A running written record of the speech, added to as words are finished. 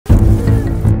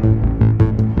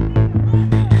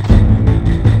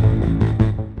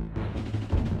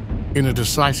In a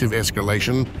decisive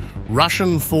escalation,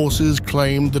 Russian forces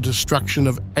claimed the destruction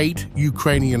of 8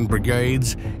 Ukrainian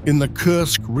brigades in the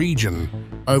Kursk region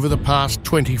over the past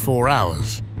 24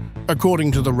 hours,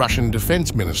 according to the Russian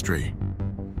Defense Ministry.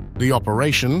 The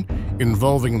operation,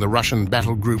 involving the Russian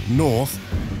Battlegroup North,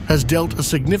 has dealt a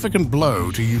significant blow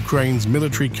to Ukraine's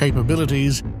military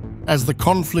capabilities as the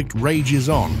conflict rages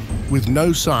on with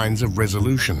no signs of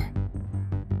resolution.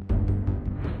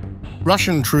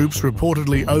 Russian troops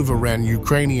reportedly overran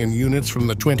Ukrainian units from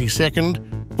the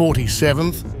 22nd,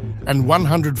 47th, and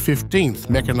 115th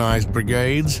Mechanized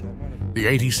Brigades, the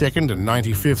 82nd and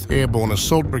 95th Airborne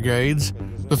Assault Brigades,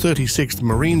 the 36th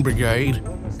Marine Brigade,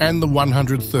 and the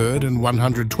 103rd and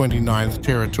 129th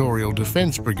Territorial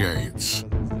Defense Brigades.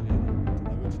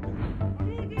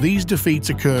 These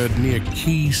defeats occurred near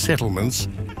key settlements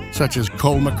such as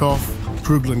Kolmakov,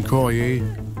 Kruglenkoye,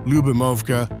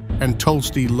 Lyubimovka, and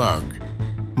Tolsty Lug,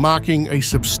 marking a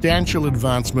substantial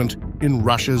advancement in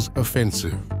Russia's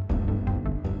offensive.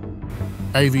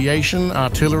 Aviation,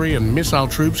 artillery, and missile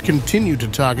troops continue to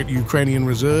target Ukrainian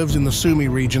reserves in the Sumy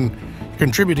region,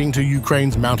 contributing to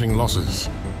Ukraine's mounting losses.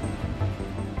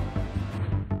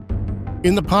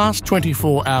 In the past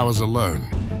 24 hours alone,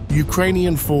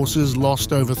 Ukrainian forces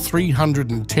lost over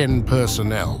 310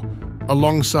 personnel,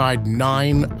 alongside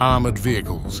 9 armored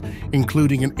vehicles,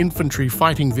 including an infantry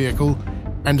fighting vehicle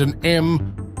and an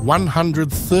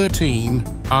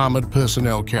M113 armored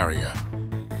personnel carrier.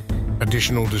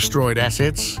 Additional destroyed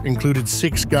assets included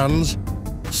 6 guns,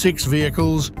 6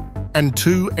 vehicles, and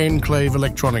 2 enclave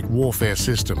electronic warfare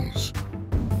systems.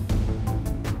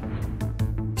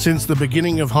 Since the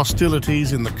beginning of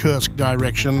hostilities in the Kursk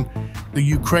direction, the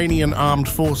Ukrainian armed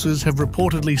forces have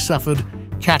reportedly suffered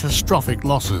catastrophic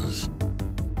losses.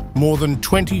 More than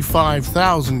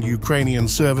 25,000 Ukrainian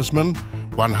servicemen,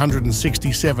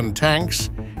 167 tanks,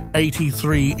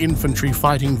 83 infantry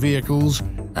fighting vehicles,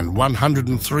 and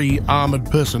 103 armored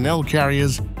personnel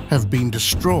carriers have been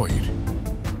destroyed.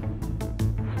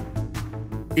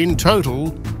 In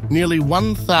total, nearly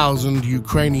 1,000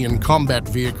 Ukrainian combat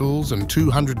vehicles and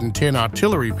 210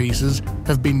 artillery pieces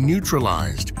have been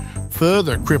neutralized,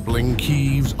 further crippling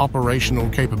Kyiv's operational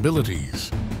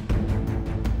capabilities.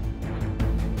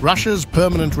 Russia's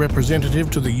permanent representative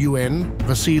to the UN,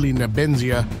 Vasily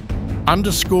Nebenzia,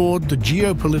 underscored the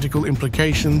geopolitical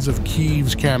implications of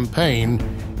Kyiv's campaign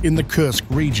in the Kursk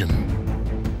region.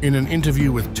 In an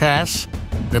interview with TASS,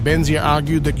 Nebenzia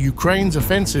argued that Ukraine's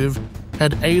offensive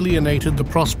had alienated the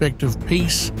prospect of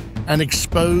peace and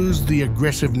exposed the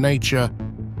aggressive nature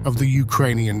of the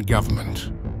Ukrainian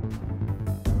government.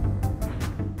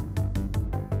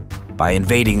 By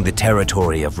invading the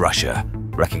territory of Russia,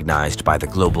 recognized by the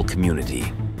global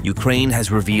community, Ukraine has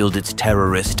revealed its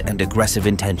terrorist and aggressive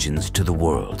intentions to the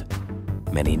world.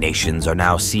 Many nations are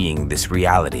now seeing this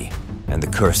reality, and the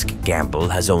Kursk gamble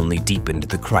has only deepened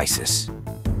the crisis.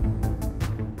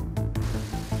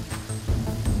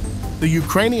 The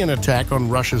Ukrainian attack on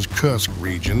Russia's Kursk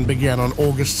region began on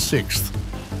August 6th,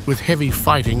 with heavy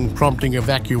fighting prompting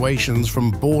evacuations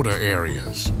from border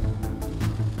areas.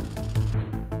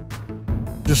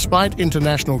 Despite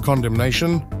international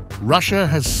condemnation, Russia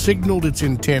has signaled its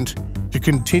intent to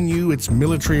continue its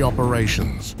military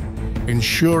operations,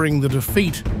 ensuring the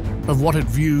defeat of what it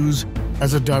views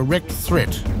as a direct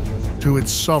threat to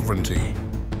its sovereignty.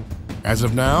 As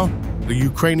of now, the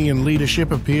Ukrainian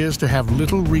leadership appears to have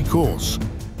little recourse,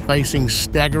 facing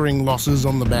staggering losses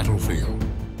on the battlefield.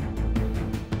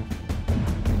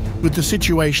 With the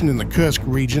situation in the Kursk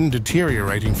region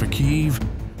deteriorating for Kyiv,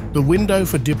 the window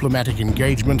for diplomatic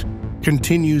engagement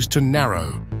continues to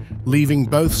narrow, leaving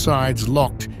both sides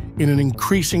locked in an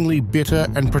increasingly bitter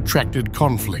and protracted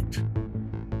conflict.